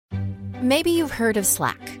Maybe you've heard of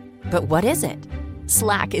Slack, but what is it?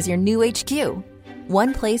 Slack is your new HQ.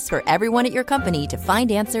 One place for everyone at your company to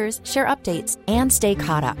find answers, share updates, and stay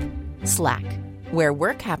caught up. Slack, where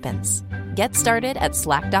work happens. Get started at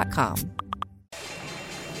slack.com.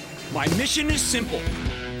 My mission is simple,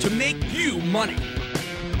 to make you money.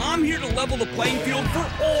 I'm here to level the playing field for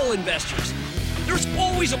all investors. There's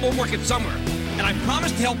always a bull market somewhere, and I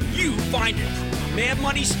promise to help you find it. Mad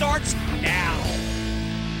Money starts now.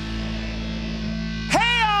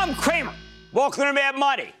 Hey, I'm Cramer. Welcome to Mad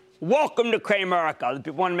Money. Welcome to Cramerica. Other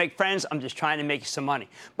people want to make friends. I'm just trying to make you some money.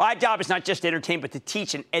 My job is not just to entertain, but to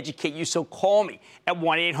teach and educate you. So call me at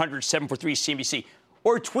 1-800-743-CNBC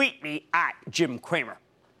or tweet me at Jim Cramer.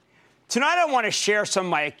 Tonight, I want to share some of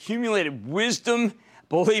my accumulated wisdom.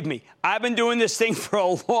 Believe me, I've been doing this thing for a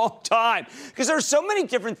long time because there are so many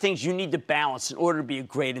different things you need to balance in order to be a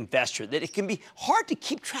great investor that it can be hard to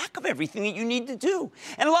keep track of everything that you need to do.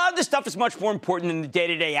 And a lot of this stuff is much more important than the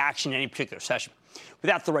day-to-day action in any particular session.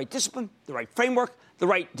 Without the right discipline, the right framework, the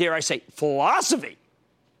right, dare I say, philosophy,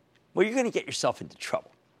 well, you're going to get yourself into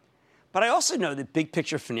trouble. But I also know that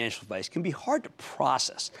big-picture financial advice can be hard to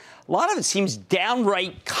process. A lot of it seems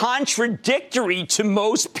downright contradictory to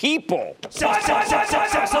most people.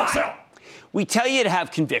 We tell you to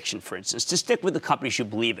have conviction, for instance, to stick with the companies you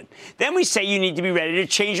believe in. Then we say you need to be ready to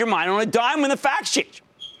change your mind on a dime when the facts change.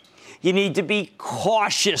 You need to be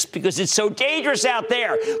cautious because it's so dangerous out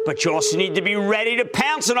there. But you also need to be ready to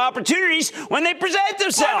pounce on opportunities when they present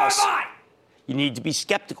themselves. You need to be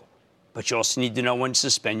skeptical. But you also need to know when to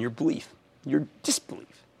suspend your belief, your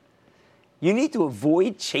disbelief. You need to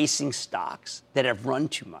avoid chasing stocks that have run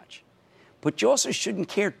too much. But you also shouldn't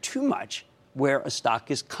care too much where a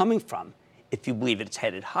stock is coming from if you believe it's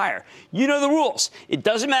headed higher. You know the rules. It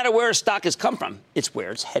doesn't matter where a stock has come from. It's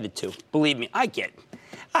where it's headed to. Believe me, I get it.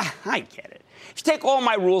 I get it. If you take all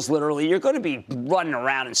my rules literally, you're going to be running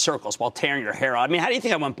around in circles while tearing your hair out. I mean, how do you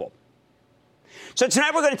think I went bull? So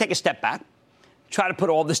tonight we're going to take a step back. Try to put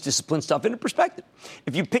all this discipline stuff into perspective.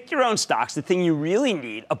 If you pick your own stocks, the thing you really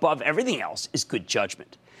need above everything else is good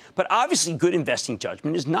judgment. But obviously, good investing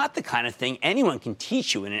judgment is not the kind of thing anyone can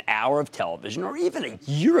teach you in an hour of television or even a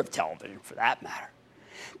year of television, for that matter.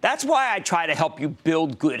 That's why I try to help you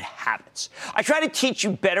build good habits. I try to teach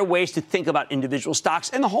you better ways to think about individual stocks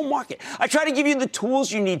and the whole market. I try to give you the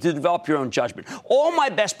tools you need to develop your own judgment. All my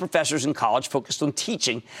best professors in college focused on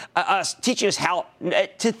teaching us how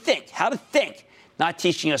to think, not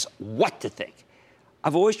teaching us what to think.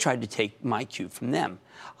 I've always tried to take my cue from them.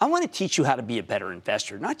 I want to teach you how to be a better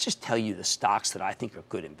investor, not just tell you the stocks that I think are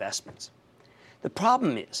good investments. The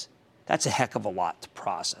problem is, that's a heck of a lot to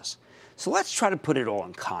process. So let's try to put it all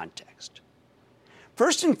in context.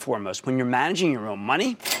 First and foremost, when you're managing your own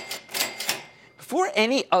money, before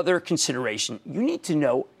any other consideration, you need to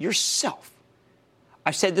know yourself.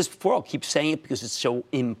 I've said this before, I'll keep saying it because it's so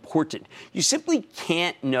important. You simply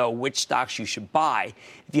can't know which stocks you should buy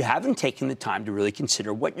if you haven't taken the time to really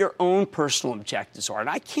consider what your own personal objectives are, and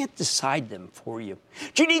I can't decide them for you.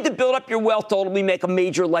 Do you need to build up your wealth to ultimately make a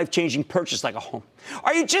major life-changing purchase like a home?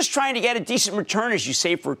 Are you just trying to get a decent return as you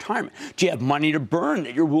save for retirement? Do you have money to burn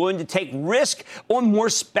that you're willing to take risk on more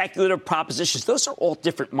speculative propositions? Those are all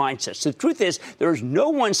different mindsets. The truth is, there is no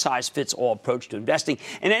one-size-fits-all approach to investing,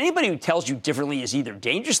 and anybody who tells you differently is either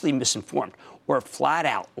dangerously misinformed or flat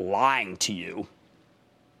out lying to you.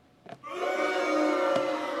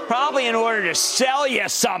 Probably in order to sell you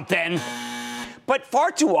something. But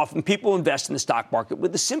far too often, people invest in the stock market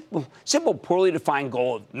with the simple, poorly defined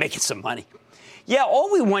goal of making some money. Yeah,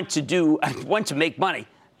 all we want to make money.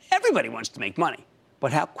 Everybody wants to make money.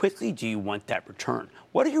 But how quickly do you want that return?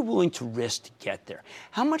 What are you willing to risk to get there?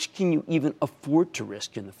 How much can you even afford to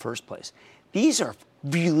risk in the first place? These are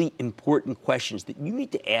really important questions that you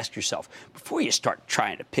need to ask yourself before you start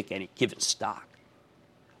trying to pick any given stock.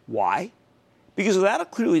 Why? Because without a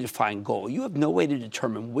clearly defined goal, you have no way to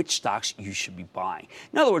determine which stocks you should be buying.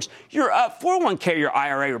 In other words, your 401k, your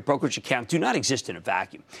IRA, or brokerage account do not exist in a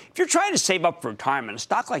vacuum. If you're trying to save up for retirement, a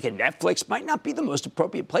stock like a Netflix might not be the most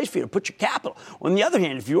appropriate place for you to put your capital. On the other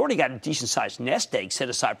hand, if you already got a decent-sized nest egg set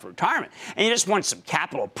aside for retirement and you just want some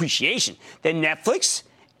capital appreciation, then Netflix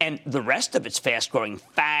and the rest of its fast-growing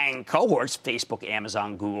FANG cohorts, Facebook,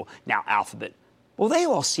 Amazon, Google, now Alphabet, well, they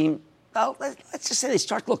all seem, well, let's just say they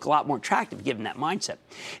start to look a lot more attractive given that mindset.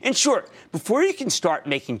 In short, before you can start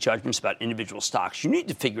making judgments about individual stocks, you need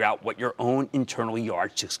to figure out what your own internal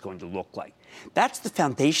yardstick is going to look like. That's the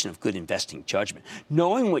foundation of good investing judgment,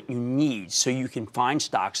 knowing what you need so you can find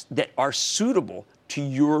stocks that are suitable to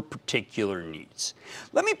your particular needs.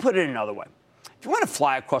 Let me put it another way. If you want to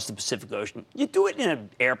fly across the Pacific Ocean, you do it in an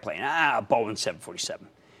airplane, a Boeing 747.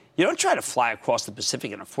 You don't try to fly across the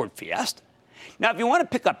Pacific in a Ford Fiesta. Now, if you want to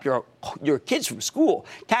pick up your kids from school,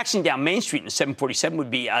 taxing down Main Street in a 747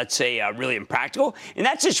 would be, I'd say, really impractical. In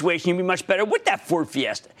that situation, you'd be much better with that Ford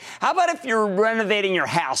Fiesta. How about if you're renovating your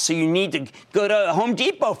house, so you need to go to Home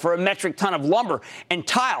Depot for a metric ton of lumber and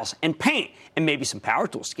tiles and paint and maybe some power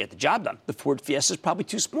tools to get the job done? The Ford Fiesta is probably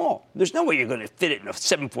too small. There's no way you're going to fit it in a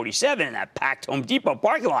 747 in that packed Home Depot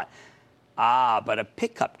parking lot. But a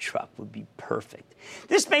pickup truck would be perfect.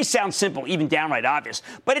 This may sound simple, even downright obvious,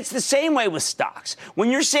 but it's the same way with stocks.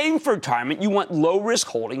 When you're saving for retirement, you want low-risk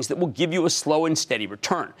holdings that will give you a slow and steady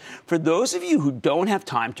return. For those of you who don't have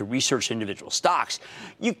time to research individual stocks,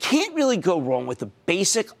 you can't really go wrong with a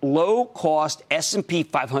basic, low-cost S&P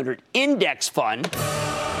 500 index fund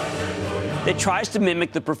that tries to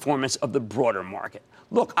mimic the performance of the broader market.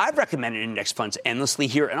 Look, I've recommended index funds endlessly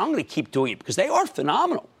here, and I'm going to keep doing it because they are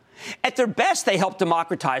phenomenal. At their best, they help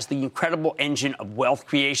democratize the incredible engine of wealth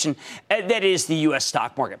creation that is the U.S.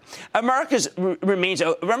 stock market. America's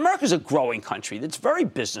a growing country that's very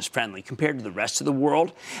business-friendly compared to the rest of the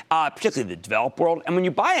world, particularly the developed world. And when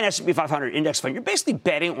you buy an S&P 500 index fund, you're basically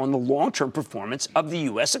betting on the long-term performance of the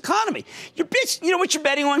U.S. economy. You know what you're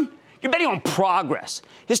betting on? You're betting on progress.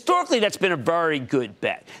 Historically, that's been a very good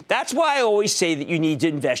bet. That's why I always say that you need to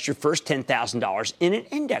invest your first $10,000 in an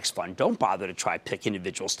index fund. Don't bother to try pick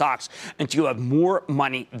individual stocks until you have more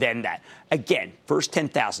money than that. Again, first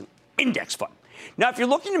 $10,000 index fund. Now, if you're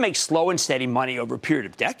looking to make slow and steady money over a period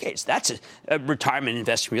of decades, that's a retirement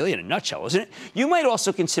investment really in a nutshell, isn't it? You might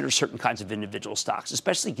also consider certain kinds of individual stocks,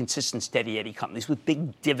 especially consistent, steady Eddie companies with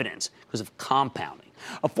big dividends because of compounding.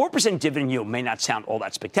 A 4% dividend yield may not sound all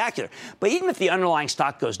that spectacular, but even if the underlying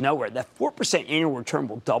stock goes nowhere, that 4% annual return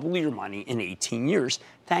will double your money in 18 years,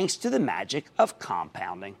 thanks to the magic of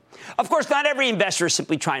compounding. Of course, not every investor is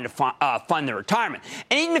simply trying to fund their retirement.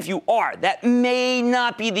 And even if you are, that may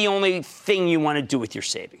not be the only thing you want to do with your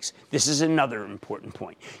savings. This is another important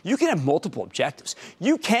point. You can have multiple objectives.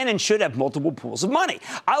 You can and should have multiple pools of money.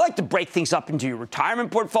 I like to break things up into your retirement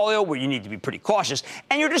portfolio, where you need to be pretty cautious,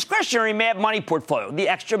 and your discretionary mad money portfolio, the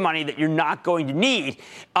extra money that you're not going to need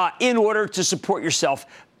in order to support yourself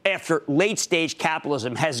after late-stage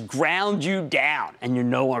capitalism has ground you down and you're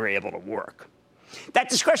no longer able to work. That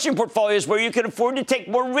discretionary portfolio is where you can afford to take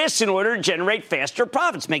more risks in order to generate faster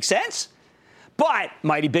profits. Make sense? But,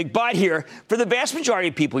 mighty big but here, for the vast majority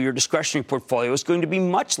of people, your discretionary portfolio is going to be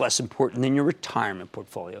much less important than your retirement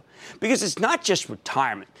portfolio. Because it's not just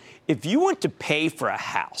retirement. If you want to pay for a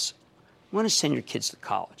house, you want to send your kids to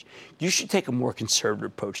college, you should take a more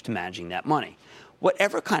conservative approach to managing that money.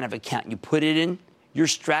 Whatever kind of account you put it in, your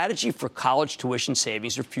strategy for college tuition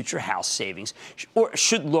savings or future house savings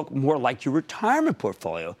should look more like your retirement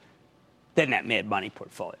portfolio than that mad money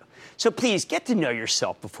portfolio. So please get to know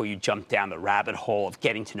yourself before you jump down the rabbit hole of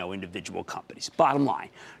getting to know individual companies. Bottom line,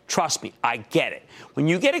 trust me, I get it. When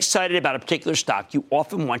you get excited about a particular stock, you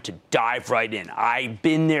often want to dive right in. I've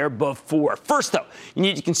been there before. First, though, you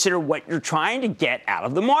need to consider what you're trying to get out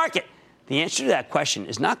of the market. The answer to that question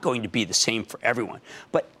is not going to be the same for everyone,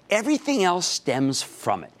 but everything else stems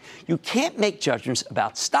from it. You can't make judgments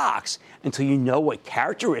about stocks until you know what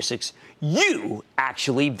characteristics you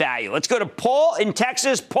actually value. Let's go to Paul in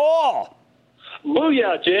Texas. Paul.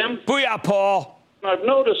 Booyah, Jim. Booyah, Paul. I've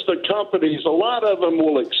noticed the companies, a lot of them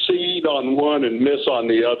will exceed on one and miss on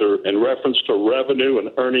the other in reference to revenue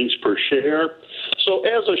and earnings per share. So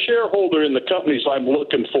as a shareholder in the companies I'm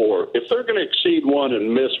looking for, if they're going to exceed one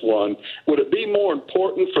and miss one, would it be more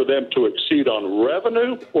important for them to exceed on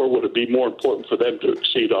revenue, or would it be more important for them to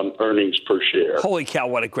exceed on earnings per share? Holy cow,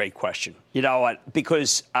 what a great question. You know what?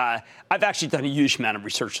 Because I've actually done a huge amount of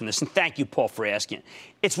research on this, and thank you, Paul, for asking it.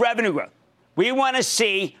 It's revenue growth. We want to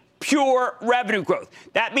see pure revenue growth.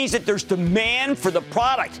 That means that there's demand for the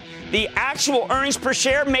product. The actual earnings per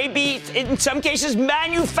share may be, in some cases,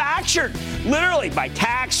 manufactured, literally by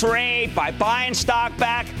tax rate, by buying stock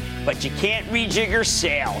back, but you can't rejigger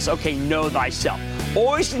sales. Okay, know thyself.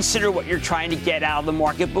 Always consider what you're trying to get out of the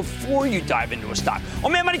market before you dive into a stock.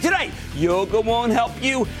 On Mad Money Today, yoga won't help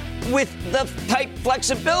you with the type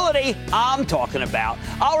flexibility I'm talking about.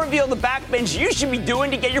 I'll reveal the backbends you should be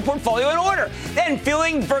doing to get your portfolio in order. Then,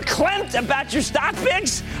 feeling verklempt about your stock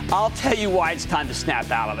picks? I'll tell you why it's time to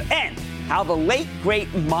snap out of it. And how the late,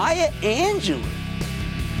 great Maya Angelou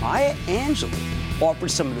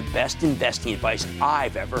offered some of the best investing advice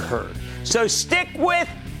I've ever heard. So stick with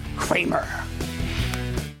Cramer.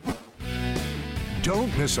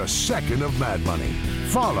 Don't miss a second of Mad Money.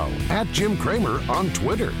 Follow @Jim Cramer on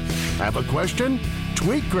Twitter. Have a question?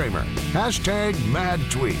 Tweet Cramer.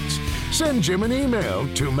 #MadTweets. Send Jim an email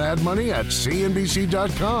to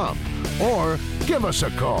madmoney@cnbc.com or give us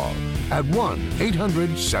a call at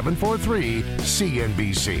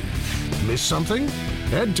 1-800-743-CNBC. Miss something?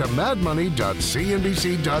 Head to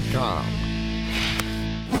madmoney.cnbc.com.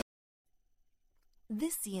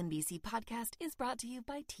 This CNBC podcast is brought to you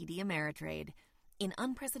by TD Ameritrade. In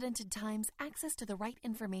unprecedented times, access to the right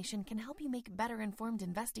information can help you make better-informed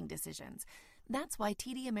investing decisions. That's why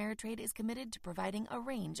TD Ameritrade is committed to providing a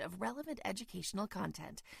range of relevant educational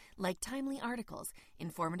content, like timely articles,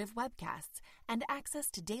 informative webcasts, and access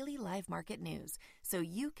to daily live market news, so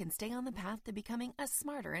you can stay on the path to becoming a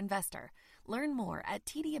smarter investor. Learn more at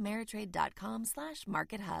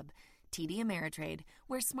tdameritrade.com/markethub. TD Ameritrade,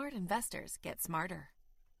 where smart investors get smarter.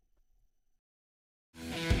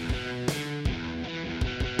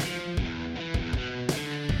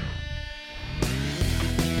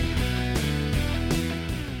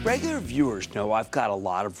 Regular viewers know I've got a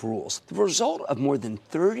lot of rules, the result of more than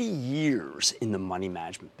 30 years in the money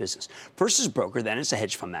management business. First as a broker, then as a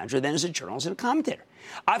hedge fund manager, then as a journalist and a commentator.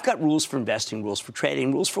 I've got rules for investing, rules for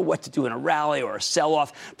trading, rules for what to do in a rally or a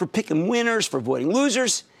sell-off, for picking winners, for avoiding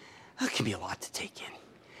losers. That can be a lot to take in.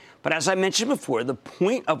 But as I mentioned before, the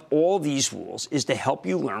point of all these rules is to help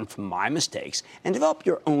you learn from my mistakes and develop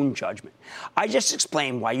your own judgment. I just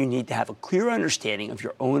explained why you need to have a clear understanding of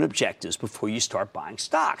your own objectives before you start buying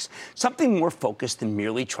stocks, something more focused than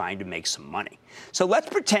merely trying to make some money. So let's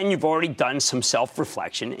pretend you've already done some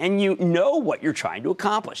self-reflection and you know what you're trying to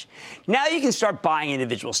accomplish. Now you can start buying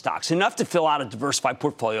individual stocks, enough to fill out a diversified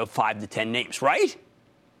portfolio of 5 to 10 names, right?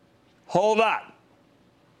 Hold on.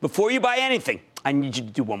 Before you buy anything, I need you to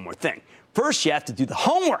do one more thing. First, you have to do the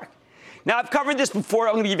homework. Now, I've covered this before.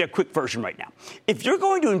 I'm going to give you a quick version right now. If you're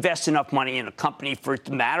going to invest enough money in a company for it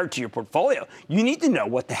to matter to your portfolio, you need to know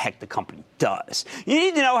what the heck the company does. You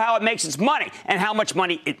need to know how it makes its money and how much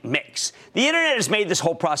money it makes. The internet has made this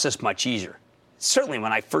whole process much easier. Certainly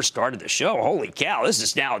when I first started the show, holy cow, this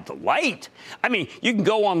is now a delight. I mean, you can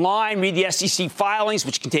go online, read the SEC filings,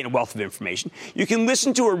 which contain a wealth of information. You can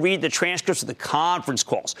listen to or read the transcripts of the conference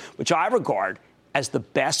calls, which I regard as the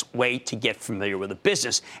best way to get familiar with a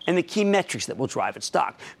business and the key metrics that will drive its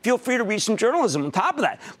stock. Feel free to read some journalism on top of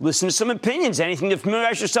that. Listen to some opinions, anything to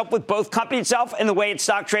familiarize yourself with both company itself and the way its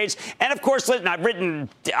stock trades. And, of course, listen, I've written,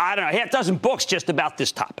 half a dozen books just about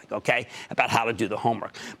this topic, okay, about how to do the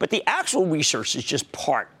homework. But the actual research is just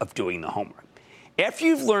part of doing the homework. After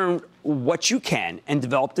you've learned what you can and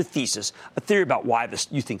developed a thesis, a theory about why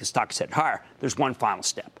you think the stock is headed higher, there's one final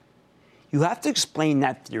step. You have to explain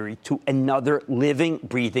that theory to another living,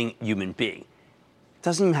 breathing human being. It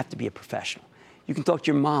doesn't even have to be a professional. You can talk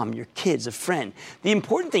to your mom, your kids, a friend. The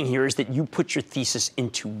important thing here is that you put your thesis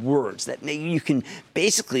into words, that you can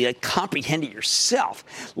basically comprehend it yourself.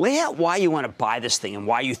 Lay out why you want to buy this thing and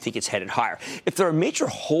why you think it's headed higher. If there are major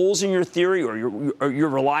holes in your theory or you're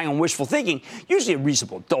relying on wishful thinking, usually a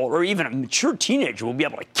reasonable adult or even a mature teenager will be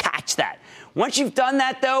able to catch that. Once you've done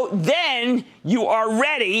that, though, then you are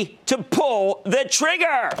ready to pull the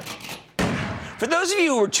trigger. For those of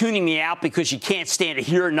you who are tuning me out because you can't stand to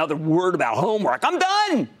hear another word about homework, I'm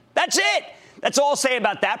done. That's it. That's all I'll say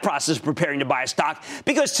about that process of preparing to buy a stock,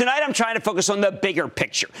 because tonight I'm trying to focus on the bigger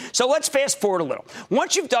picture. So let's fast forward a little.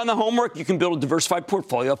 Once you've done the homework, you can build a diversified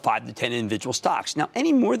portfolio of 5 to 10 individual stocks. Now,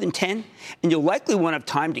 any more than 10, and you'll likely won't have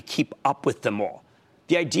time to keep up with them all.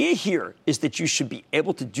 The idea here is that you should be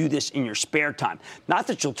able to do this in your spare time, not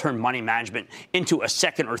that you'll turn money management into a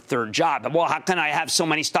second or third job. Well, how can I have so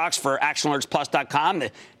many stocks for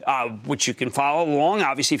actionalertsplus.com, which you can follow along,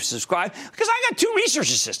 obviously, if you subscribe? Because I got 2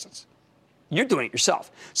 research assistants. You're doing it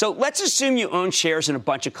yourself. So let's assume you own shares in a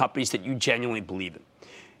bunch of companies that you genuinely believe in.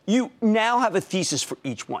 You now have a thesis for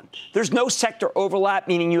each one. There's no sector overlap,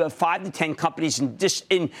 meaning you have 5 to 10 companies in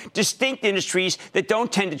distinct industries that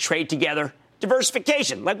don't tend to trade together.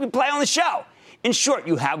 Diversification, like we play on the show. In short,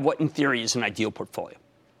 you have what in theory is an ideal portfolio.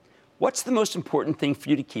 What's the most important thing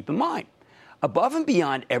for you to keep in mind? Above and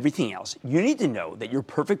beyond everything else, you need to know that your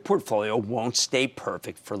perfect portfolio won't stay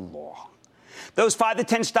perfect for long. Those 5 to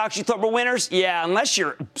 10 stocks you thought were winners? Yeah, unless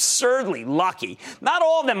you're absurdly lucky, not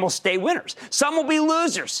all of them will stay winners. Some will be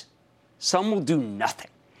losers. Some will do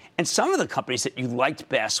nothing. And some of the companies that you liked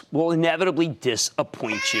best will inevitably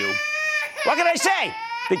disappoint you. What can I say?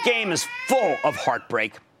 The game is full of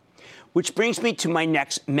heartbreak. Which brings me to my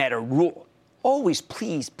next meta rule. Always,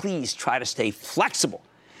 please try to stay flexible.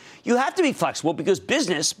 You have to be flexible because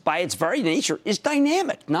business, by its very nature, is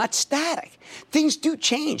dynamic, not static. Things do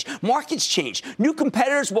change. Markets change. New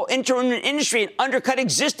competitors will enter an industry and undercut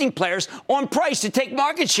existing players on price to take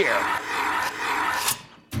market share.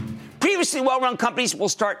 Previously well-run companies will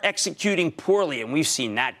start executing poorly, and we've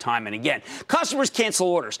seen that time and again. Customers cancel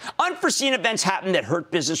orders. Unforeseen events happen that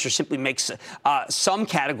hurt business or simply makes some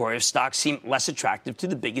category of stocks seem less attractive to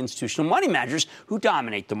the big institutional money managers who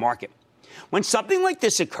dominate the market. When something like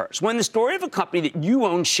this occurs, when the story of a company that you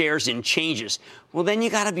own shares in changes, well, then you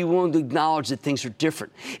got to be willing to acknowledge that things are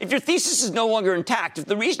different. If your thesis is no longer intact, if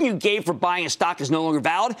the reason you gave for buying a stock is no longer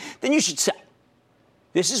valid, then you should sell.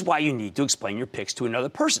 This is why you need to explain your picks to another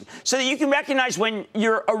person, so that you can recognize when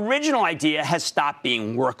your original idea has stopped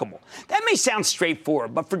being workable. That may sound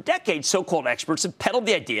straightforward, but for decades, so-called experts have peddled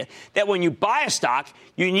the idea that when you buy a stock,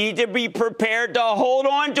 you need to be prepared to hold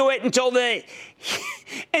on to it until the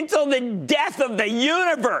death of the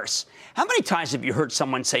universe. How many times have you heard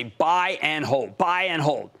someone say, buy and hold, buy and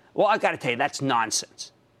hold? Well, I've got to tell you, that's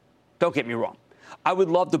nonsense. Don't get me wrong. I would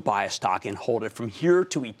love to buy a stock and hold it from here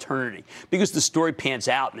to eternity because the story pans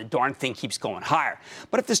out and the darn thing keeps going higher.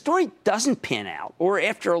 But if the story doesn't pan out, or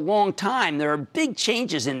after a long time there are big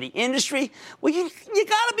changes in the industry, well, you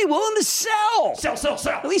got to be willing to sell. Sell.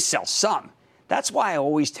 At least sell some. That's why I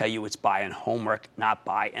always tell you it's buy and homework, not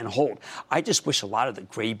buy and hold. I just wish a lot of the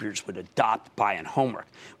graybeards would adopt buy and homework.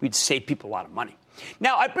 We'd save people a lot of money.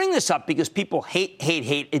 Now, I bring this up because people hate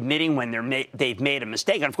admitting when they've made a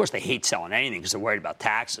mistake. And, of course, they hate selling anything because they're worried about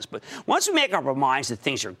taxes. But once we make up our minds that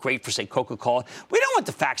things are great for, say, Coca-Cola, we don't want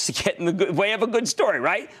the facts to get in the way of a good story,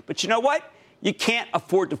 right? But you know what? You can't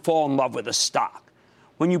afford to fall in love with a stock.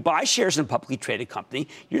 When you buy shares in a publicly traded company,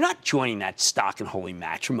 you're not joining that stock in holy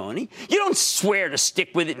matrimony. You don't swear to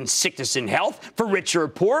stick with it in sickness and health, for richer or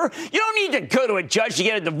poorer. You don't need to go to a judge to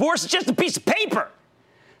get a divorce. It's just a piece of paper.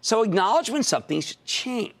 So acknowledge when something's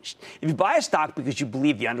changed. If you buy a stock because you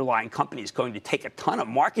believe the underlying company is going to take a ton of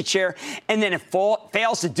market share and then it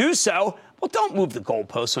fails to do so, well, don't move the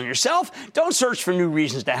goalposts on yourself. Don't search for new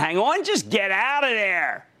reasons to hang on. Just get out of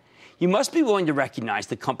there. You must be willing to recognize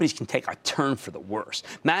that companies can take a turn for the worse.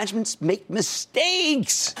 Managements make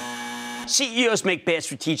mistakes. CEOs make bad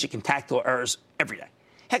strategic and tactical errors every day.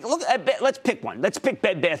 Heck, look, let's pick one. Let's pick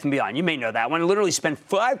Bed Bath & Beyond. You may know that one. It literally spent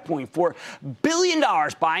 $5.4 billion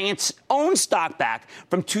buying its own stock back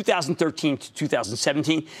from 2013 to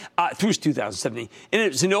 2017, through 2017. And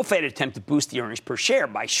it was an ill-fated attempt to boost the earnings per share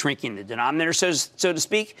by shrinking the denominator, so to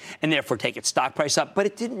speak, and therefore take its stock price up. But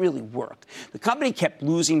it didn't really work. The company kept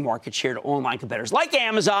losing market share to online competitors like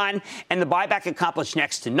Amazon, and the buyback accomplished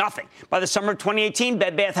next to nothing. By the summer of 2018,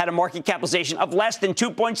 Bed Bath had a market capitalization of less than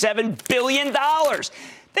 $2.7 billion.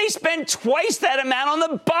 They spent twice that amount on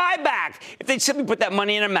the buyback. If they'd simply put that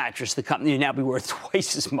money in a mattress, the company would now be worth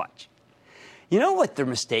twice as much. You know what their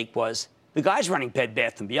mistake was? The guys running Bed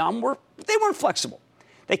Bath & Beyond weren't flexible.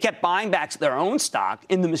 They kept buying back their own stock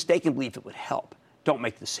in the mistaken belief it would help. Don't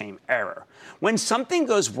make the same error. When something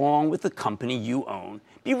goes wrong with the company you own,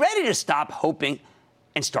 be ready to stop hoping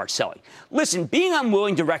and start selling. Listen, being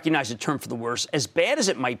unwilling to recognize a turn for the worse, as bad as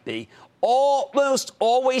it might be, almost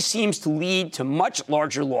always seems to lead to much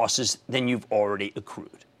larger losses than you've already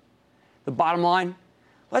accrued. The bottom line,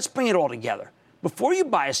 let's bring it all together. Before you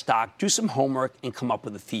buy a stock, do some homework and come up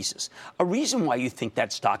with a thesis, a reason why you think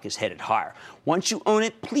that stock is headed higher. Once you own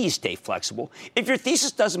it, please stay flexible. If your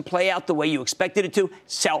thesis doesn't play out the way you expected it to,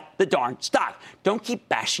 sell the darn stock. Don't keep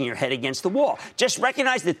bashing your head against the wall. Just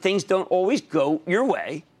recognize that things don't always go your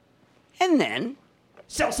way, and then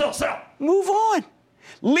sell. Move on.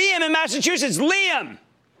 Liam in Massachusetts. Liam.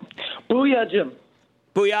 Booyah, Jim.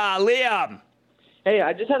 Booyah, Liam. Hey,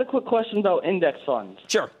 I just had a quick question about index funds.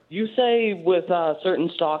 Sure. You say with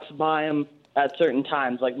certain stocks, buy them at certain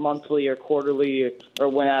times, like monthly or quarterly or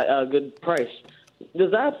when at a good price.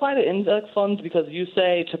 Does that apply to index funds? Because you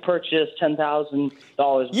say to purchase $10,000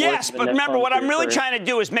 worth yes, of but remember, what I'm really trying to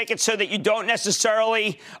do is make it so that you don't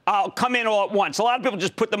necessarily come in all at once. A lot of people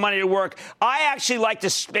just put the money to work. I actually like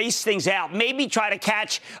to space things out. Maybe try to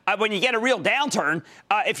catch when you get a real downturn.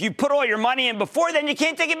 If you put all your money in before, then you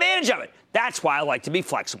can't take advantage of it. That's why I like to be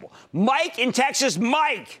flexible. Mike in Texas.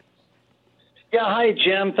 Mike. Yeah, hi,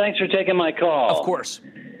 Jim. Thanks for taking my call. Of course.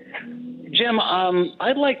 Jim,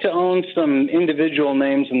 I'd like to own some individual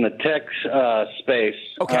names in the tech space.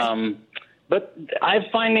 Okay. But I'm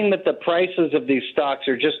finding that the prices of these stocks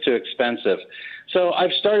are just too expensive. So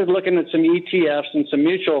I've started looking at some ETFs and some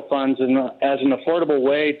mutual funds as an affordable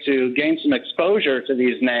way to gain some exposure to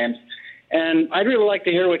these names. And I'd really like to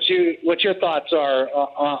hear what your thoughts are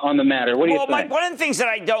on the matter. What do you think? Well, one of the things that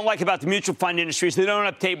I don't like about the mutual fund industry is they don't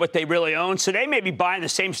update what they really own. So they may be buying the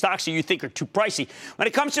same stocks that you think are too pricey. When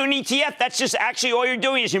it comes to an ETF, that's just actually all you're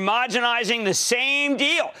doing is you're homogenizing the same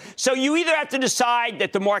deal. So you either have to decide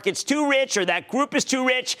that the market's too rich or that group is too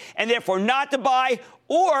rich and therefore not to buy,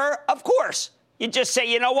 or, of course, You just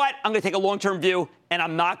say, you know what? I'm going to take a long-term view, and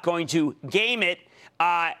I'm not going to game it.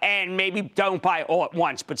 And maybe don't buy all at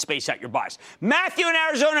once, but space out your buys. Matthew in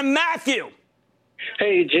Arizona. Matthew.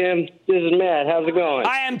 Hey, Jim. This is Matt. How's it going?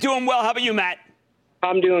 I am doing well. How about you, Matt?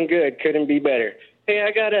 I'm doing good. Couldn't be better. Hey,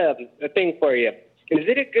 I got a thing for you. Is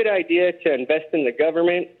it a good idea to invest in the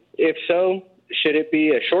government? If so, should it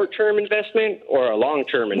be a short-term investment or a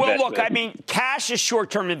long-term investment? Well, look, I mean, cash is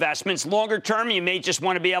short-term investments. Longer term, you may just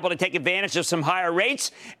want to be able to take advantage of some higher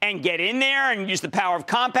rates and get in there and use the power of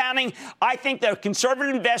compounding. I think the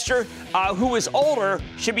conservative investor who is older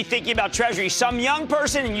should be thinking about Treasury. Some young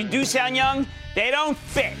person, and you do sound young, they don't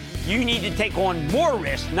fit. You need to take on more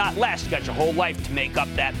risk, not less. You got your whole life to make up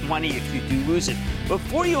that money if you do lose it.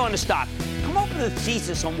 Before you own a stock, come up with a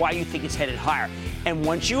thesis on why you think it's headed higher. And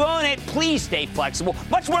once you own it, please stay flexible.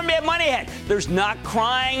 Much more Mad Money ahead. There's not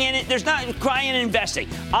crying in it. There's not crying in investing.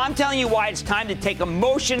 I'm telling you why it's time to take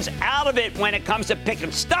emotions out of it when it comes to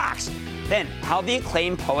picking stocks. Then, how the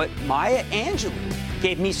acclaimed poet Maya Angelou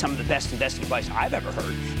gave me some of the best investing advice I've ever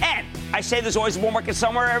heard. And I say there's always a bull market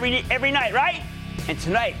somewhere every night, right? And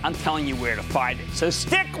tonight, I'm telling you where to find it. So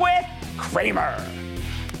stick with Cramer.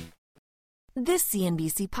 This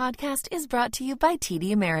CNBC podcast is brought to you by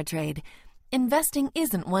TD Ameritrade. Investing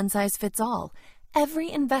isn't one size fits all.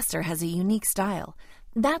 Every investor has a unique style.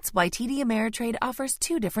 That's why TD Ameritrade offers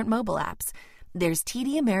 2 different mobile apps. There's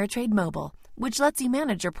TD Ameritrade Mobile, which lets you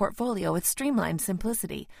manage your portfolio with streamlined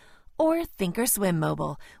simplicity. Or Thinkorswim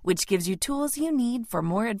Mobile, which gives you tools you need for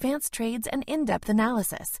more advanced trades and in-depth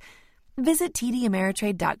analysis. Visit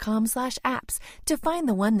tdameritrade.com/apps to find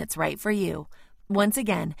the one that's right for you. Once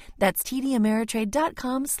again, that's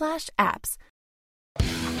tdameritrade.com/apps.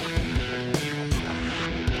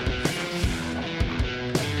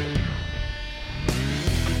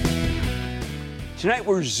 Tonight,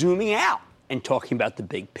 we're zooming out and talking about the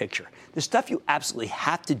big picture, the stuff you absolutely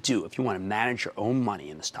have to do if you want to manage your own money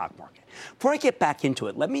in the stock market. Before I get back into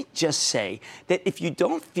it, let me just say that if you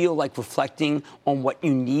don't feel like reflecting on what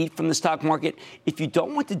you need from the stock market, if you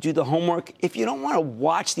don't want to do the homework, if you don't want to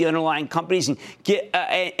watch the underlying companies and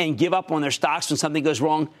give up on their stocks when something goes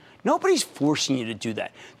wrong, nobody's forcing you to do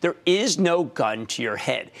that. There is no gun to your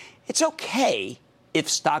head. It's okay if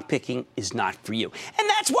stock picking is not for you. And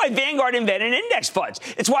that's why Vanguard invented index funds.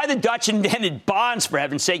 It's why the Dutch invented bonds, for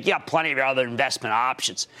heaven's sake. You got plenty of other investment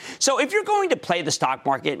options. So if you're going to play the stock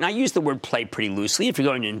market, and I use the word play pretty loosely, if you're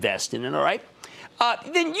going to invest in it, all right,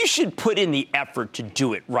 then you should put in the effort to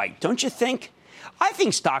do it right, don't you think? I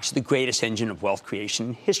think stocks are the greatest engine of wealth creation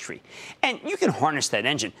in history. And you can harness that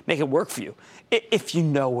engine, make it work for you, if you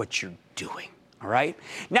know what you're doing. All right.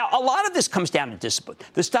 Now, a lot of this comes down to discipline,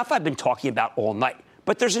 the stuff I've been talking about all night.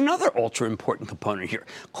 But there's another ultra important component here.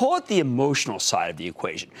 Call it the emotional side of the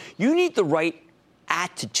equation. You need the right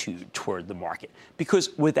attitude toward the market, because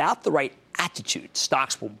without the right attitude,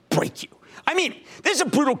 stocks will break you. I mean, this is a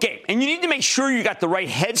brutal game, and you need to make sure you got the right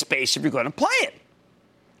headspace if you're going to play it.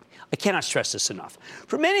 I cannot stress this enough.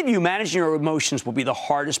 For many of you, managing your emotions will be the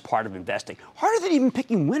hardest part of investing. Harder than even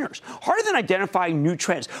picking winners. Harder than identifying new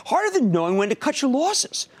trends. Harder than knowing when to cut your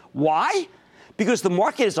losses. Why? Because the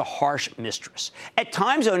market is a harsh mistress. At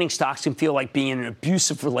times, owning stocks can feel like being in an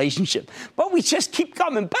abusive relationship. But we just keep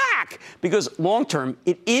coming back because long-term,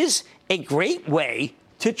 it is a great way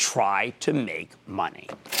to try to make money.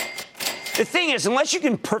 The thing is, unless you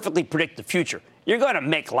can perfectly predict the future, you're going to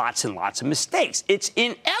make lots and lots of mistakes. It's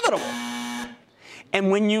inevitable. And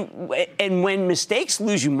when mistakes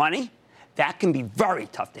lose you money, that can be very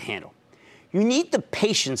tough to handle. You need the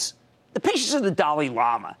patience of the Dalai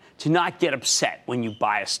Lama to not get upset when you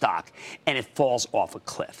buy a stock and it falls off a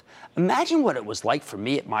cliff. Imagine what it was like for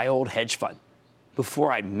me at my old hedge fund.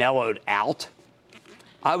 Before I mellowed out,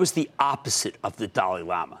 I was the opposite of the Dalai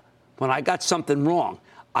Lama. When I got something wrong,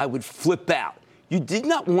 I would flip out. You did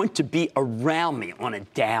not want to be around me on a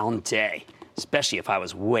down day, especially if I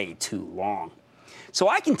was way too long. So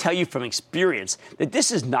I can tell you from experience that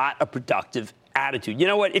this is not a productive attitude. You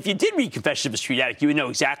know what? If you did read Confessions of a Street Addict, you would know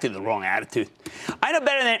exactly the wrong attitude. I know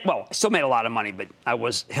better than, well, I still made a lot of money, but I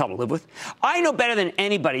was hell to live with. I know better than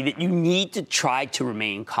anybody that you need to try to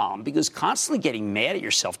remain calm, because constantly getting mad at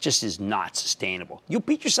yourself just is not sustainable. You'll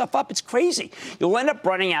beat yourself up. It's crazy. You'll end up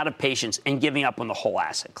running out of patience and giving up on the whole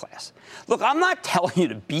asset class. Look, I'm not telling you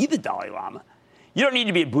to be the Dalai Lama. You don't need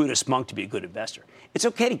to be a Buddhist monk to be a good investor. It's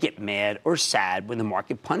okay to get mad or sad when the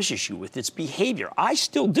market punishes you with its behavior. I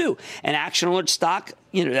still do. An Action Alert stock,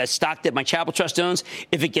 that stock that my Chapel Trust owns,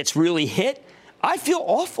 if it gets really hit, I feel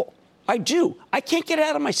awful. I do. I can't get it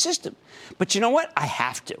out of my system. But you know what? I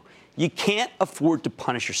have to. You can't afford to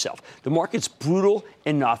punish yourself. The market's brutal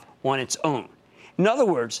enough on its own. In other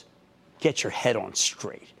words, get your head on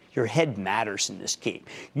straight. Your head matters in this game.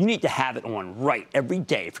 You need to have it on right every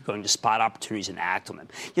day if you're going to spot opportunities and act on them.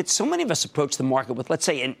 Yet so many of us approach the market with, let's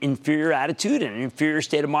say, an inferior attitude and an inferior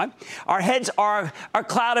state of mind. Our heads are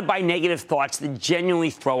clouded by negative thoughts that genuinely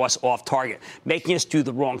throw us off target, making us do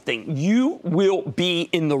the wrong thing. You will be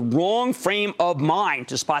in the wrong frame of mind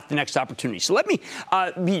to spot the next opportunity. So let me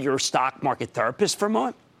be your stock market therapist for a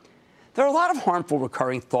moment. There are a lot of harmful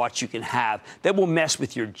recurring thoughts you can have that will mess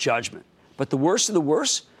with your judgment. But the worst of the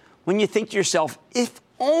worst, when you think to yourself, if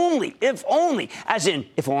only, as in,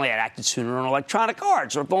 if only I'd acted sooner on electronic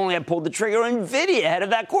arts, or if only I'd pulled the trigger on NVIDIA ahead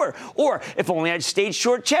of that quarter, or if only I'd stayed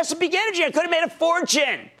short Chesapeake Energy, I could have made a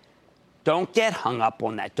fortune. Don't get hung up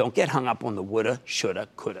on that. Don't get hung up on the woulda, shoulda,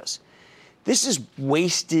 couldas. This is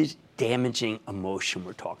wasted, damaging emotion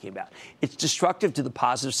we're talking about. It's destructive to the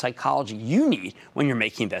positive psychology you need when you're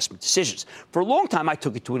making investment decisions. For a long time, I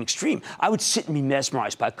took it to an extreme. I would sit and be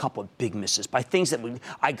mesmerized by a couple of big misses, by things that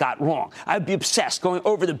I got wrong. I would be obsessed, going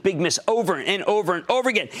over the big miss over and over and over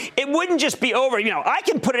again. It wouldn't just be over. I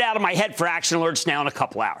can put it out of my head for action alerts now in a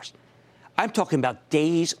couple hours. I'm talking about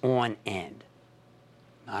days on end.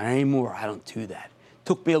 Not anymore. I don't do that.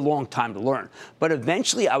 Took me a long time to learn. But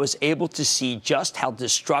eventually I was able to see just how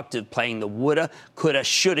destructive playing the woulda, coulda,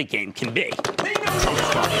 shoulda game can be.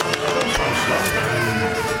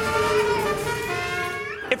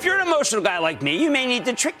 If you're an emotional guy like me, you may need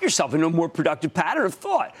to trick yourself into a more productive pattern of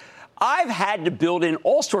thought. I've had to build in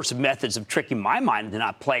all sorts of methods of tricking my mind into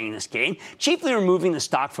not playing this game, chiefly removing the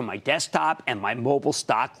stock from my desktop and my mobile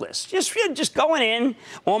stock list. Just going in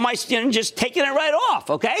on my, just taking it right off,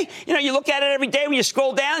 okay? You look at it every day when you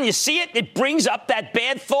scroll down, you see it, it brings up that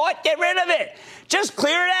bad thought, get rid of it. Just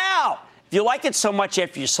clear it out. If you like it so much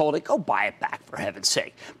after you sold it, go buy it back, for heaven's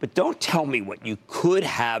sake. But don't tell me what you could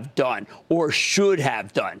have done or should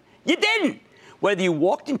have done. You didn't. Whether you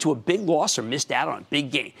walked into a big loss or missed out on a big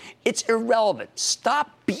gain, it's irrelevant. Stop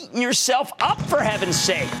beating yourself up, for heaven's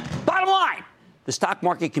sake. Bottom line, the stock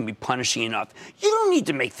market can be punishing enough. You don't need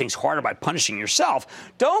to make things harder by punishing yourself.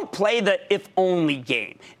 Don't play the if-only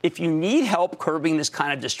game. If you need help curbing this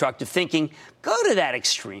kind of destructive thinking, go to that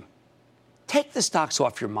extreme. Take the stocks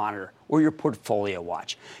off your monitor or your portfolio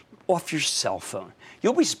watch, off your cell phone.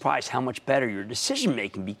 You'll be surprised how much better your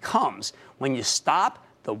decision-making becomes when you stop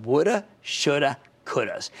the woulda, shoulda,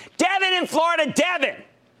 couldas. Devin in Florida. Devin.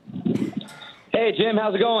 Hey, Jim.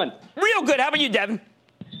 How's it going? Real good. How about you, Devin?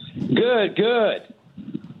 Good.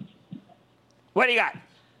 What do you got?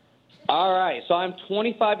 All right. So I'm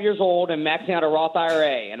 25 years old and maxing out a Roth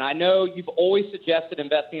IRA. And I know you've always suggested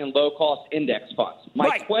investing in low-cost index funds.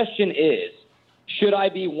 My question is, should I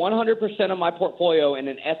be 100% of my portfolio in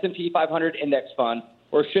an S&P 500 index fund,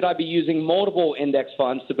 or should I be using multiple index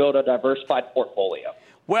funds to build a diversified portfolio?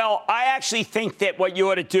 Well, I actually think that what you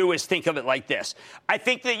ought to do is think of it like this. I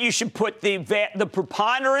think that you should put the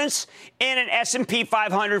preponderance in an S&P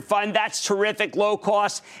 500 fund. That's terrific, low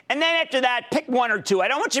cost. And then after that, pick one or two. I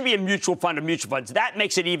don't want you to be a mutual fund of mutual funds. That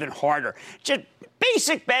makes it even harder. Just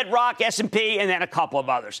basic bedrock, S&P, and then a couple of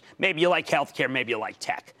others. Maybe you like healthcare, maybe you like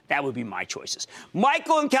tech. That would be my choices.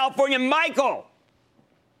 Michael in California. Michael.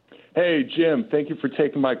 Hey, Jim, thank you for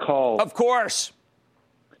taking my call. Of course.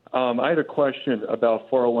 I had a question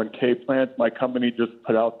about 401k plans. My company just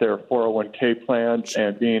put out their 401k plans,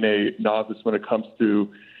 and being a novice when it comes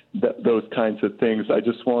to those kinds of things, I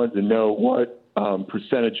just wanted to know what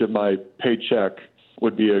percentage of my paycheck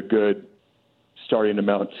would be a good starting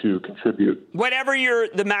amount to contribute. Whatever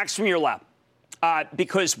the maximum you're allowed.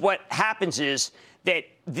 Because what happens is that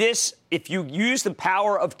if you use the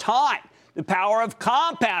power of time, the power of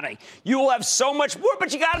compounding, you will have so much more,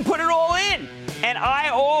 but you got to put it all in. And I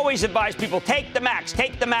always advise people, take the max,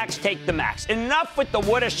 take the max, take the max. Enough with the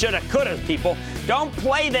woulda, shoulda, coulda, people. Don't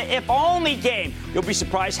play the if-only game. You'll be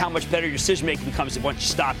surprised how much better your decision-making becomes once you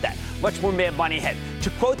stop that. Much more mad money ahead. To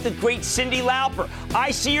quote the great Cyndi Lauper,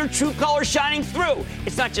 I see your true colors shining through.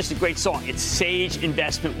 It's not just a great song. It's sage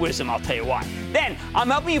investment wisdom. I'll tell you why. Then, I'm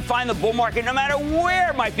helping you find the bull market no matter where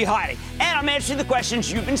it might be hiding. And I'm answering the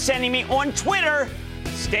questions you've been sending me on Twitter.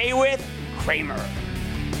 Stay with Cramer.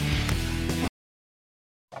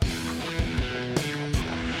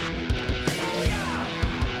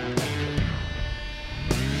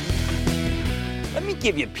 Let me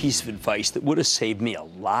give you a piece of advice that would have saved me a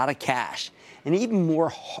lot of cash and even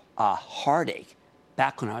more heartache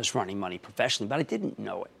back when I was running money professionally, but I didn't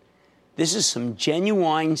know it. This is some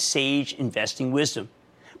genuine sage investing wisdom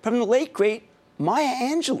from the late, great Maya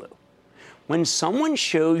Angelou. When someone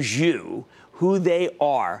shows you who they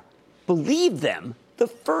are, believe them the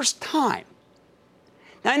first time.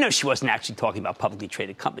 Now, I know she wasn't actually talking about publicly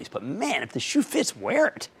traded companies, but man, if the shoe fits, wear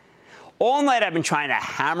it. All night I've been trying to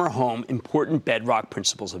hammer home important bedrock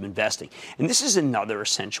principles of investing. And this is another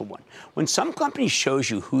essential one. When some company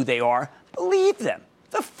shows you who they are, believe them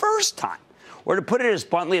the first time. Or to put it as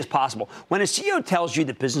bluntly as possible, when a CEO tells you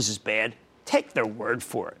that business is bad, take their word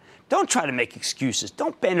for it. Don't try to make excuses.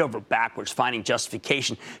 Don't bend over backwards finding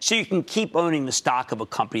justification so you can keep owning the stock of a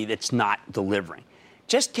company that's not delivering.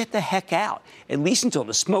 Just get the heck out, at least until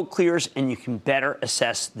the smoke clears and you can better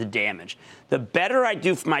assess the damage. The better I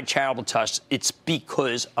do for my charitable trust, it's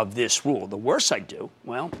because of this rule. The worse I do,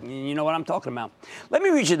 well, you know what I'm talking about. Let me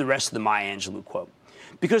read you the rest of the Maya Angelou quote,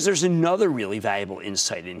 because there's another really valuable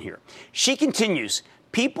insight in here. She continues,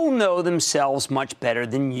 people know themselves much better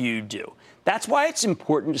than you do. That's why it's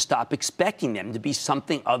important to stop expecting them to be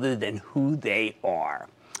something other than who they are.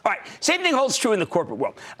 All right, same thing holds true in the corporate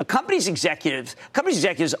world. A company's executives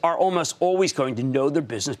are almost always going to know their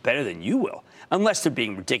business better than you will, unless they're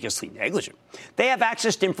being ridiculously negligent. They have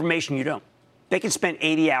access to information you don't. They can spend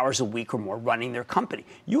 80 hours a week or more running their company.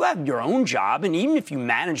 You have your own job, and even if you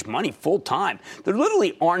manage money full time, there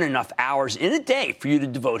literally aren't enough hours in a day for you to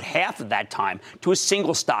devote half of that time to a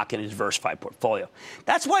single stock in a diversified portfolio.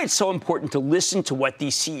 That's why it's so important to listen to what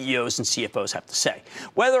these CEOs and CFOs have to say,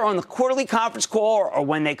 whether on the quarterly conference call or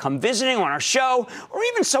when they come visiting on our show or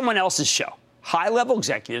even someone else's show. High-level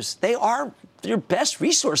executives, they are your best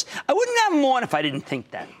resource. I wouldn't have them on if I didn't think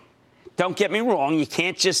that. Don't get me wrong, you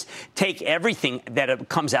can't just take everything that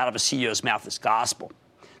comes out of a CEO's mouth as gospel.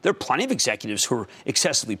 There are plenty of executives who are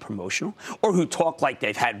excessively promotional or who talk like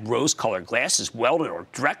they've had rose-colored glasses welded or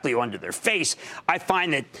directly onto their face. I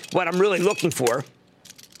find that what I'm really looking for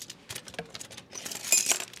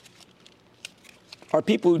are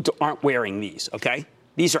people who aren't wearing these, okay?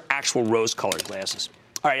 These are actual rose-colored glasses.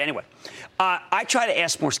 All right, anyway, I try to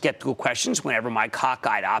ask more skeptical questions whenever my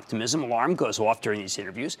cockeyed optimism alarm goes off during these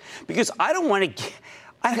interviews, because I don't want to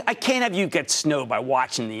I can't have you get snowed by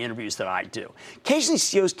watching the interviews that I do. Occasionally,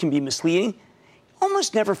 CEOs can be misleading,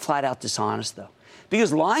 almost never flat out dishonest, though,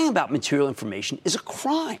 because lying about material information is a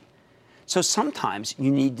crime. So sometimes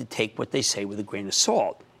you need to take what they say with a grain of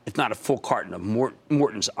salt, if not a full carton of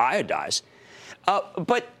Morton's iodized.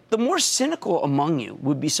 But the more cynical among you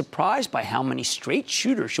would be surprised by how many straight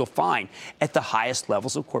shooters you'll find at the highest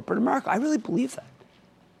levels of corporate America. I really believe that.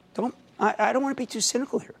 I don't want to be too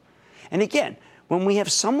cynical here. And again, when we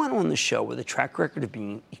have someone on the show with a track record of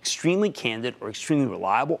being extremely candid or extremely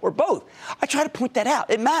reliable or both, I try to point that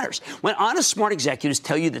out. It matters. When honest, smart executives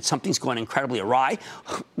tell you that something's going incredibly awry,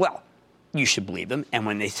 well, you should believe them. And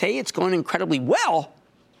when they say it's going incredibly well,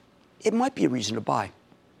 it might be a reason to buy.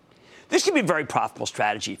 This can be a very profitable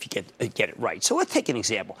strategy if you get it right. So let's take an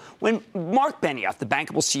example. When Mark Benioff, the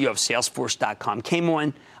bankable CEO of Salesforce.com, came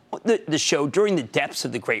on the show during the depths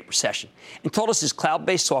of the Great Recession and told us his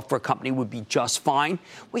cloud-based software company would be just fine,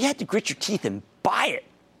 well, you had to grit your teeth and buy it.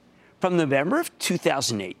 From November of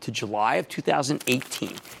 2008 to July of 2018,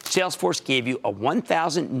 Salesforce gave you a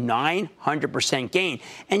 1,900% gain,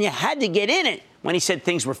 and you had to get in it when he said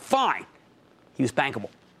things were fine. He was bankable.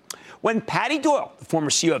 When Patty Doyle, the former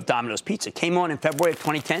CEO of Domino's Pizza, came on in February of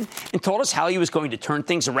 2010 and told us how he was going to turn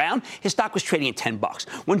things around, his stock was trading at $10.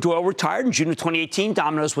 When Doyle retired in June of 2018,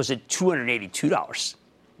 Domino's was at $282.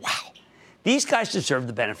 Wow. These guys deserve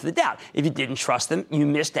the benefit of the doubt. If you didn't trust them, you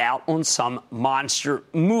missed out on some monster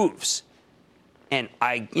moves. And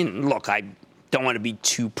look, I don't want to be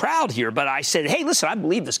too proud here, but I said, hey, listen, I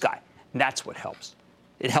believe this guy. And that's what helps.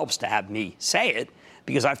 It helps to have me say it,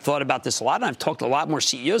 because I've thought about this a lot, and I've talked to a lot more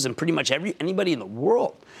CEOs than pretty much anybody in the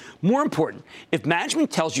world. More important, if management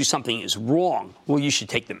tells you something is wrong, well, you should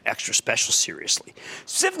take them extra special seriously.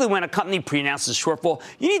 Specifically, when a company pre-announces a shortfall,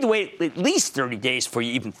 you need to wait at least 30 days before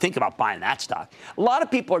you even think about buying that stock. A lot of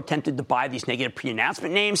people are tempted to buy these negative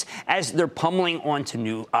pre-announcement names as they're pummeling on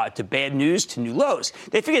to bad news, to new lows.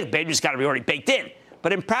 They figure the bad news got to be already baked in.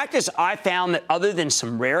 But in practice, I found that other than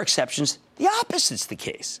some rare exceptions, the opposite's the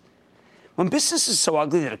case. When business is so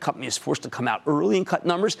ugly that a company is forced to come out early and cut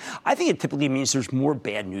numbers, I think it typically means there's more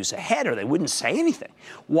bad news ahead, or they wouldn't say anything.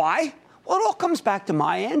 Why? Well, it all comes back to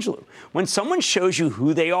Maya Angelou. When someone shows you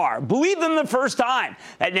who they are, believe them the first time.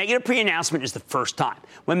 That negative pre-announcement is the first time.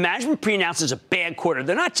 When management pre-announces a bad quarter,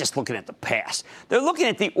 they're not just looking at the past. They're looking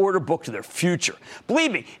at the order book to their future.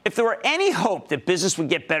 Believe me, if there were any hope that business would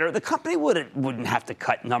get better, the company wouldn't have to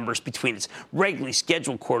cut numbers between its regularly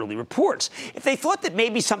scheduled quarterly reports. If they thought that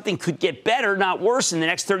maybe something could get better, not worse, in the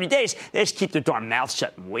next 30 days, they just keep their darn mouths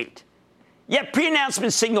shut and wait. Yet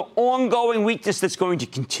pre-announcements signal ongoing weakness that's going to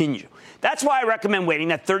continue. That's why I recommend waiting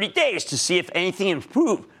that 30 days to see if anything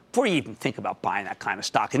improved before you even think about buying that kind of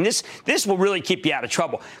stock. And this will really keep you out of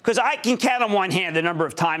trouble, because I can count on one hand the number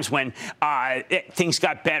of times when things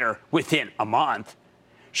got better within a month.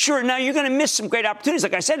 Sure, now you're going to miss some great opportunities.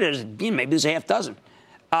 Like I said, maybe there's a half dozen.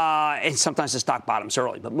 And sometimes the stock bottoms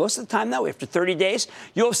early. But most of the time, though, after 30 days,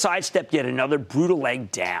 you'll have sidestepped yet another brutal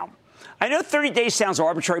leg down. I know 30 days sounds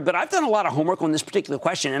arbitrary, but I've done a lot of homework on this particular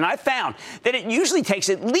question, and I found that it usually takes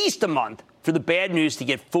at least a month for the bad news to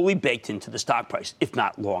get fully baked into the stock price, if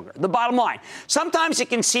not longer. The bottom line, sometimes it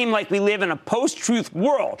can seem like we live in a post-truth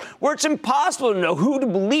world where it's impossible to know who to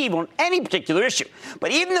believe on any particular issue.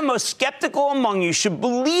 But even the most skeptical among you should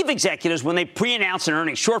believe executives when they pre-announce an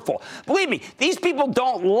earnings shortfall. Believe me, these people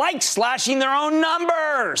don't like slashing their own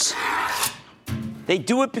numbers. They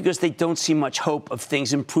do it because they don't see much hope of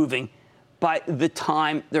things improving by the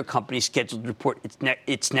time their company is scheduled to report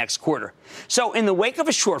its next quarter. So in the wake of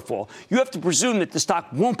a shortfall, you have to presume that the stock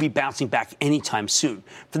won't be bouncing back anytime soon.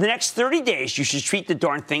 For the next 30 days, you should treat the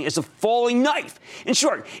darn thing as a falling knife. In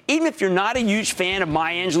short, even if you're not a huge fan of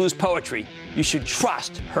Maya Angelou's poetry, you should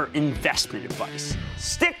trust her investment advice.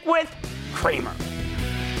 Stick with Cramer.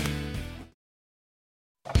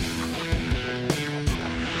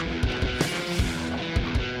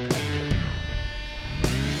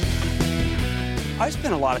 I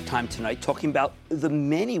spent a lot of time tonight talking about the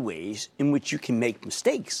many ways in which you can make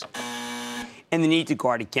mistakes and the need to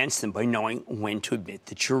guard against them by knowing when to admit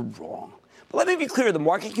that you're wrong. But let me be clear, the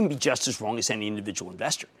market can be just as wrong as any individual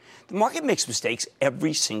investor. The market makes mistakes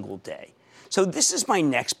every single day. So this is my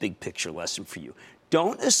next big picture lesson for you.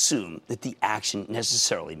 Don't assume that the action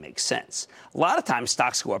necessarily makes sense. A lot of times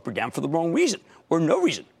stocks go up or down for the wrong reason, or no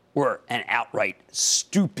reason, or an outright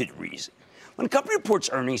stupid reason. When a company reports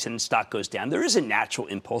earnings and the stock goes down, there is a natural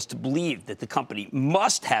impulse to believe that the company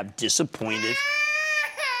must have disappointed.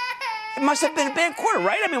 It must have been a bad quarter,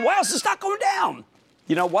 right? I mean, why else is the stock going down?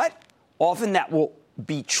 You know what? Often that will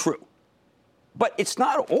be true. But it's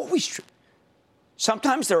not always true.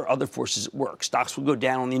 Sometimes there are other forces at work. Stocks will go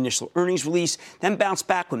down on the initial earnings release, then bounce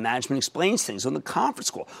back when management explains things on the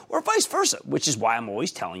conference call, or vice versa, which is why I'm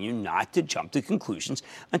always telling you not to jump to conclusions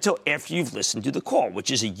until after you've listened to the call,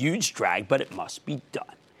 which is a huge drag, but it must be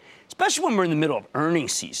done. Especially when we're in the middle of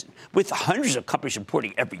earnings season, with hundreds of companies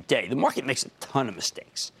reporting every day, the market makes a ton of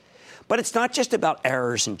mistakes. But it's not just about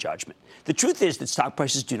errors in judgment. The truth is that stock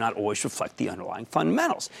prices do not always reflect the underlying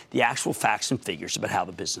fundamentals, the actual facts and figures about how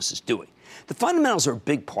the business is doing. The fundamentals are a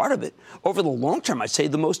big part of it. Over the long term, I'd say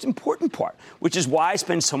the most important part, which is why I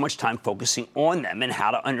spend so much time focusing on them and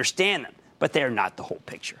how to understand them. But they are not the whole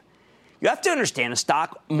picture. You have to understand a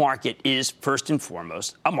stock market is, first and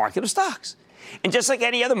foremost, a market of stocks. And just like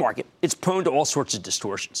any other market, it's prone to all sorts of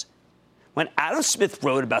distortions. When Adam Smith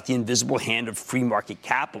wrote about the invisible hand of free market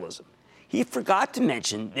capitalism, he forgot to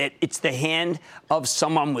mention that it's the hand of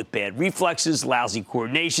someone with bad reflexes, lousy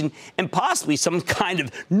coordination, and possibly some kind of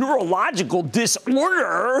neurological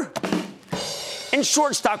disorder. In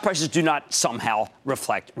short, stock prices do not somehow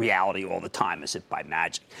reflect reality all the time, as if by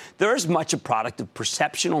magic. They're as much a product of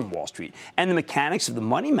perception on Wall Street and the mechanics of the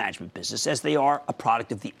money management business as they are a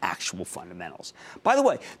product of the actual fundamentals. By the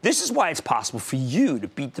way, this is why it's possible for you to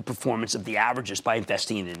beat the performance of the averages by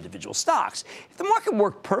investing in individual stocks. If the market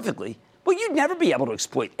worked perfectly, well, you'd never be able to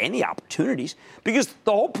exploit any opportunities, because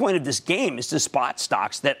the whole point of this game is to spot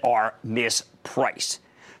stocks that are mispriced.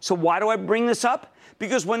 So why do I bring this up?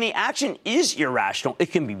 Because when the action is irrational,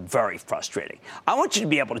 it can be very frustrating. I want you to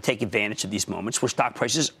be able to take advantage of these moments where stock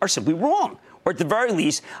prices are simply wrong. Or at the very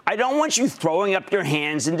least, I don't want you throwing up your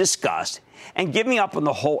hands in disgust and giving up on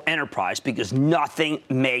the whole enterprise because nothing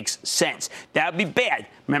makes sense. That would be bad.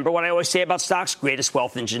 Remember what I always say about stocks? Greatest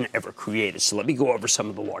wealth engine ever created. So let me go over some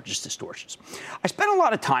of the largest distortions. I spent a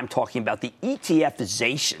lot of time talking about the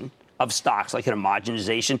ETFization of stocks, like an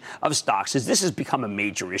homogenization of stocks, as this has become a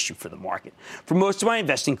major issue for the market. For most of my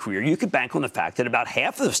investing career, you could bank on the fact that about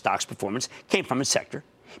half of the stock's performance came from a sector,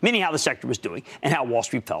 meaning how the sector was doing and how Wall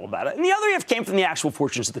Street felt about it. And the other half came from the actual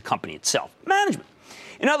fortunes of the company itself, management.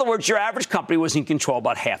 In other words, your average company was in control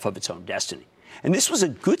about half of its own destiny. And this was a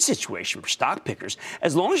good situation for stock pickers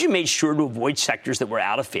as long as you made sure to avoid sectors that were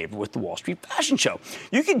out of favor with the Wall Street fashion show.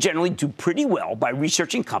 You can generally do pretty well by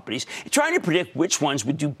researching companies and trying to predict which ones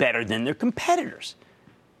would do better than their competitors.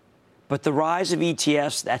 But the rise of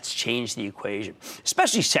ETFs, that's changed the equation,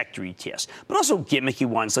 especially sector ETFs, but also gimmicky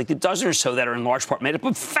ones like the dozen or so that are in large part made up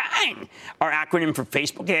of FANG, our acronym for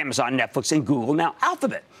Facebook, Amazon, Netflix, and Google, now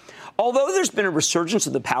Alphabet. Although there's been a resurgence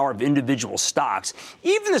of the power of individual stocks,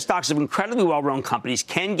 even the stocks of incredibly well-run companies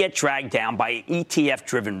can get dragged down by an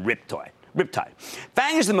ETF-driven riptide.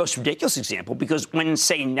 FANG is the most ridiculous example because when,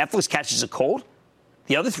 say, Netflix catches a cold,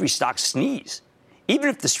 the other three stocks sneeze. even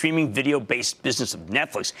if the streaming video-based business of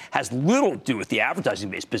Netflix has little to do with the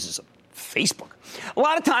advertising-based business of Facebook. A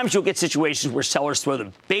lot of times you'll get situations where sellers throw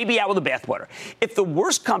the baby out with the bathwater. If the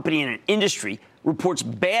worst company in an industry reports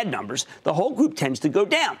bad numbers, the whole group tends to go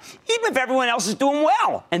down, even if everyone else is doing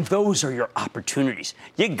well. And those are your opportunities.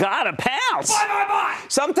 You gotta pounce. Buy.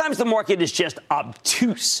 Sometimes the market is just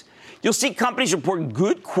obtuse. You'll see companies reporting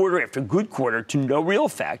good quarter after good quarter to no real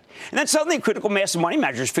effect. And then suddenly a critical mass of money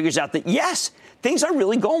managers figures out that, yes, things are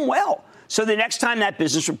really going well. So the next time that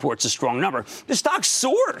business reports a strong number, the stock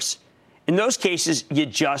soars. In those cases, you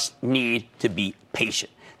just need to be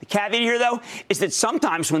patient. The caveat here, though, is that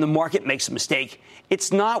sometimes when the market makes a mistake,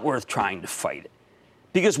 it's not worth trying to fight it.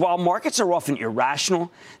 Because while markets are often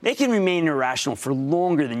irrational, they can remain irrational for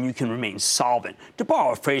longer than you can remain solvent. To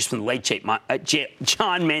borrow a phrase from the late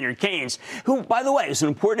John Maynard Keynes, who, by the way, is an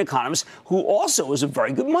important economist who also is a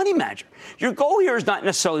very good money manager. Your goal here is not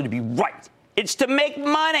necessarily to be right. It's to make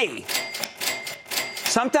money.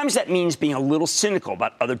 Sometimes that means being a little cynical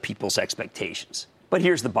about other people's expectations. But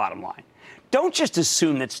here's the bottom line. Don't just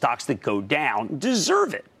assume that stocks that go down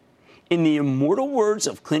deserve it. In the immortal words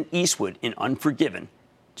of Clint Eastwood in Unforgiven,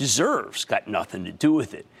 deserves got nothing to do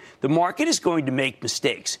with it. The market is going to make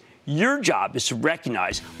mistakes. Your job is to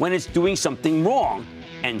recognize when it's doing something wrong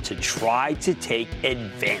and to try to take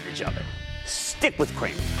advantage of it. Stick with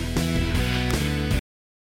Cramer.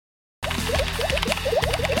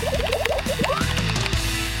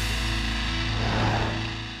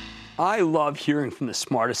 I love hearing from the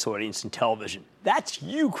smartest audience in television. That's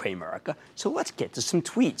you, Cramerica. So let's get to some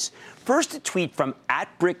tweets. First, a tweet from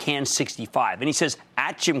 @Brickhand65, and he says,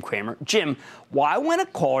 @Jim Cramer, Jim, why when a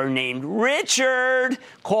caller named Richard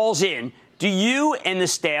calls in, do you and the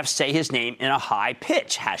staff say his name in a high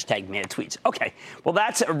pitch? #MadTweets. Okay, well,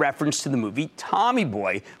 that's a reference to the movie Tommy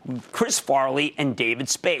Boy with Chris Farley and David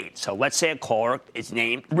Spade. So let's say a caller is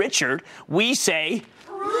named Richard. We say,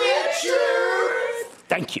 Richard!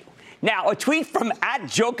 Thank you. Now, a tweet from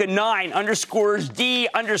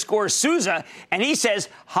 @Joka9_D_Souza, and he says,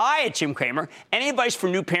 hi, Jim Cramer. Any advice for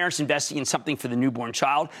new parents investing in something for the newborn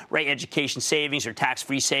child? Right, education savings or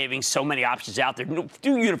tax-free savings? So many options out there.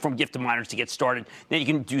 Do uniform gift to minors to get started. Then you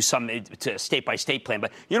can do some to state-by-state plan.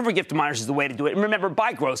 But uniform gift to minors is the way to do it. And remember,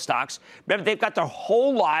 buy growth stocks. Remember, they've got their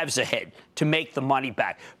whole lives ahead to make the money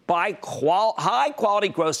back. Buy high-quality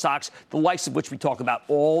growth stocks, the likes of which we talk about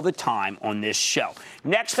all the time on this show.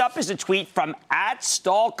 Next up is a tweet from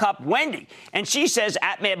 @StallCupWendy, and she says,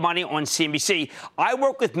 @MadMoney on CNBC, I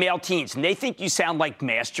work with male teens, and they think you sound like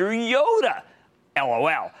Master Yoda.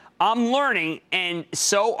 LOL. I'm learning, and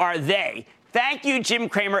so are they. Thank you, Jim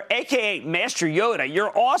Cramer, a.k.a. Master Yoda.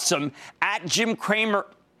 You're awesome. @Jim Cramer,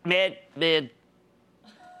 Mad.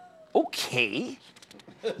 Okay.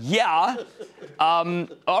 Yeah.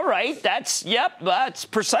 All right. That's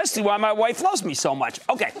precisely why my wife loves me so much.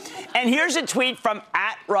 Okay. And here's a tweet from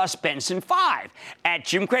 @RussBenson5,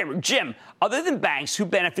 @Jim Cramer. Jim, other than banks, who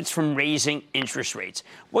benefits from raising interest rates?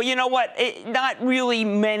 Well, you know what? Not really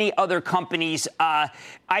many other companies. I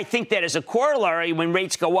think that as a corollary, when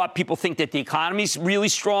rates go up, people think that the economy's really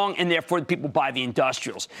strong, and therefore people buy the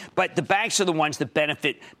industrials. But the banks are the ones that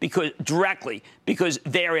benefit directly because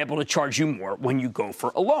they are able to charge you more when you go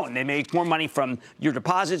for a loan. They make more money from your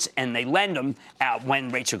deposits, and they lend them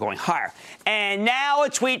when rates are going higher. And now a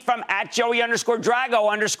tweet from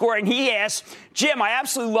 @Joey_Drago_, and he asks, Jim, I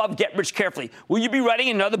absolutely love Get Rich Carefully. Will you be writing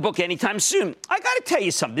another book anytime soon? I got to tell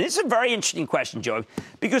you something. This is a very interesting question, Joey,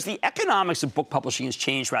 because the economics of book publishing has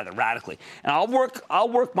changed rather radically. And I'll work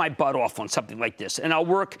my butt off on something like this, and I'll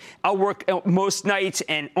work most nights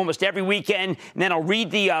and almost every weekend, and then I'll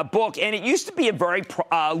read the book. And it used to be a very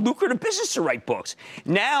lucrative business to write books.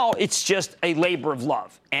 Now it's just a labor of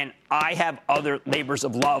love, and I have other labors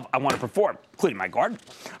of love I want to perform, including my garden.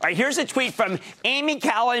 All right, here's a tweet from Amy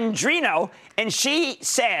Calandrino, and she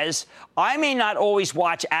says, I may not always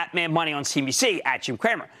watch @MadMoney on CNBC, @Jim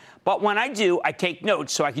Cramer. But when I do, I take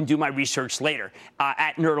notes so I can do my research later.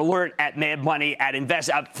 @NerdAlert, @MadMoney,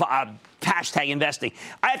 #investing.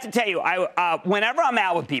 I have to tell you, whenever I'm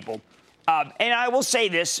out with people, and I will say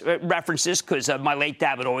this, reference this, because my late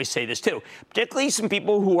dad would always say this too, particularly some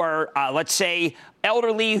people who are, let's say,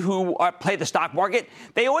 elderly who play the stock market,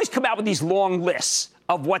 they always come out with these long lists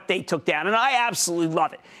of what they took down, and I absolutely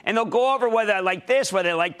love it. And they'll go over whether I like this, whether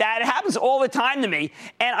I like that. It happens all the time to me,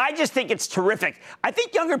 and I just think it's terrific. I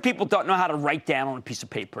think younger people don't know how to write down on a piece of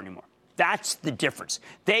paper anymore. That's the difference.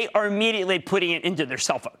 They are immediately putting it into their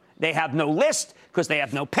cell phone. They have no list because they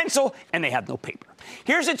have no pencil and they have no paper.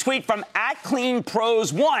 Here's a tweet from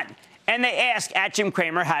 @CleanPros1, And they ask, at Jim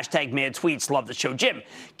Cramer, hashtag mad tweets, love the show. Jim,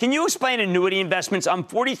 can you explain annuity investments? I'm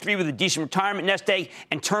 43 with a decent retirement nest egg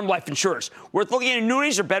and term life insurance. Worth looking at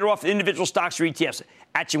annuities or better off individual stocks or ETFs?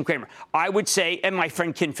 At Jim Cramer. I would say, and my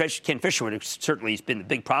friend Ken Fisher would have certainly been the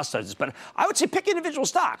big proselytist, but I would say pick individual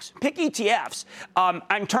stocks, pick ETFs.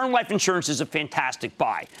 And term life insurance is a fantastic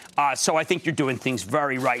buy. So I think you're doing things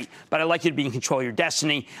very right, but I'd like you to be in control of your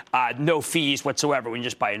destiny. No fees whatsoever when you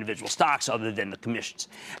just buy individual stocks other than the commissions.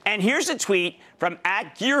 And here's a tweet from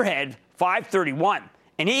 @Gearhead531,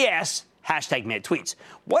 and he asks, hashtag mad tweets,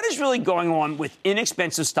 what is really going on with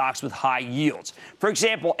inexpensive stocks with high yields? For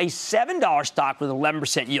example, a $7 stock with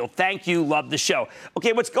 11% yield. Thank you. Love the show.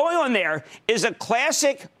 Okay, what's going on there is a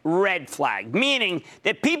classic red flag, meaning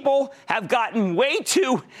that people have gotten way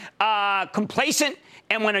too complacent.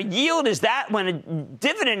 And when a yield is when a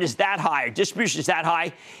dividend is that high, or distribution is that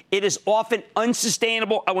high, it is often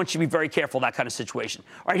unsustainable. I want you to be very careful of that kind of situation.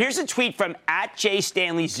 All right, here's a tweet from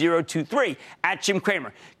 @JStanley023, @Jim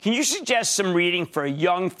Cramer. Can you suggest some reading for a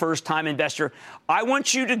young first-time investor? I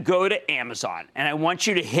want you to go to Amazon, and I want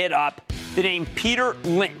you to hit up the name Peter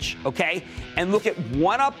Lynch, okay? And look at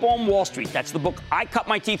One Up on Wall Street. That's the book I cut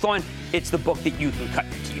my teeth on. It's the book that you can cut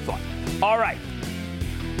your teeth on. All right.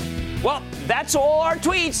 Well, that's all our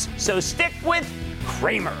tweets, so stick with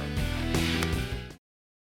Cramer.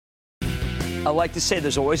 I like to say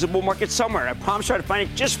there's always a bull market somewhere, and I promise to find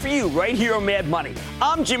it just for you right here on Mad Money.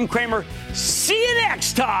 I'm Jim Cramer. See you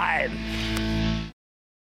next time.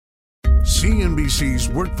 CNBC's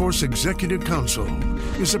Workforce Executive Council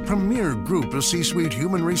is a premier group of C-suite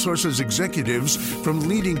human resources executives from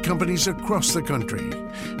leading companies across the country.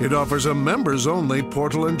 It offers a members-only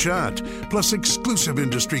portal and chat, plus exclusive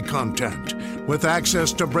industry content, with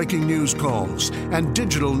access to breaking news calls and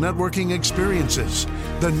digital networking experiences.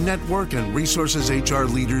 The network and resources HR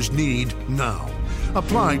leaders need now.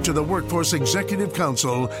 Apply to the Workforce Executive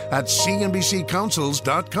Council at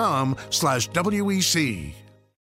cnbccouncils.com/WEC.